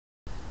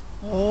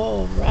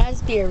Oh,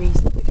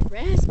 raspberries. Look at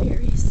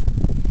raspberries.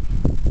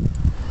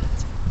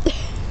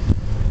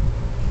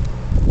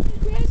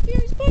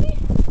 Raspberries, buddy?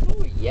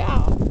 Oh,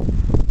 yeah.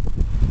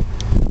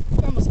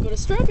 They're almost good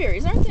as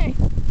strawberries, aren't they?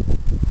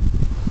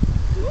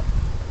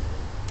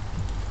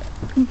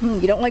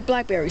 You don't like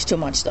blackberries too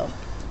much, though.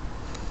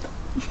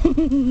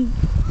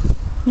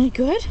 Any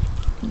good?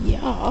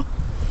 Yeah.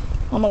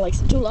 Mama likes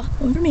the Tula.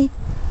 One for me.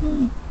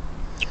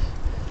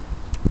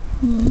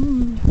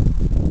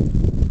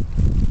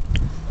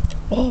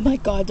 Oh my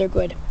God, they're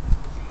good.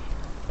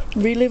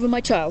 Reliving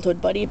my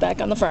childhood, buddy, back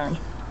on the farm.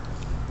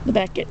 The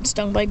back getting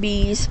stung by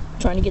bees,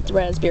 trying to get the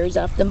raspberries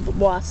off them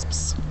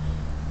wasps.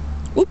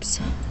 Oops.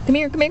 Come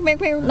here, come here, come here,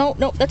 come here. No,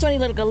 no, that's only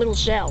like a little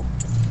shell.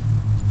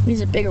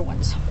 These are bigger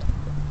ones.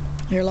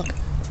 Here, look.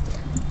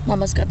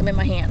 Mama's got them in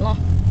my hand. Look.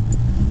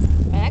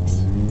 Max?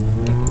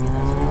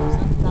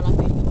 Not on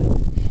video.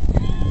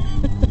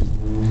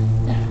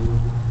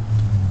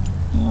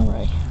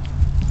 Alright.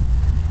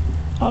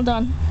 All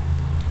done.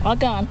 All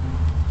gone.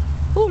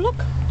 Oh, look.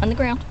 On the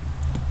ground.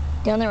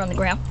 Down there on the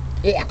ground.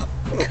 Yeah.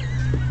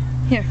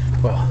 Here.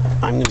 Well,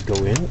 I'm going to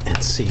go in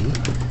and see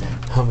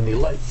how many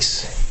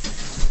likes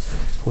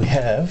we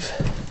have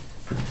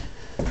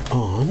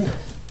on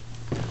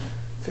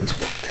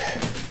Facebook.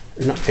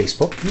 Or not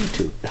Facebook,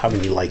 YouTube. How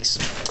many likes?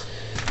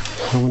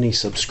 How many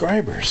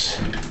subscribers?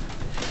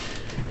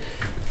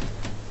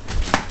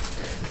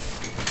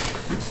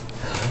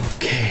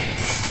 Okay.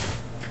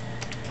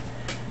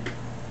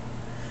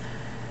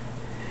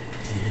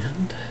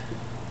 And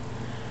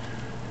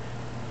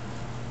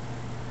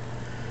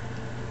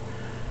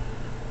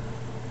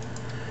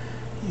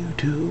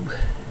YouTube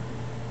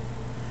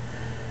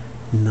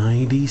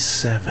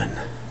 97.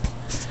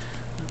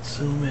 Let's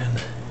zoom in.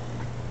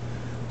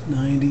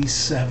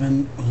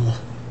 97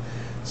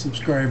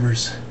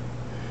 subscribers.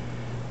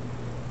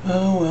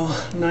 Oh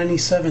well,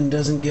 97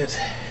 doesn't get,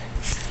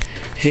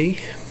 hey,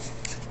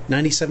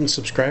 97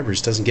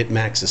 subscribers doesn't get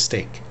Max a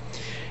steak.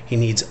 He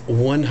needs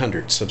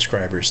 100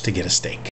 subscribers to get a steak.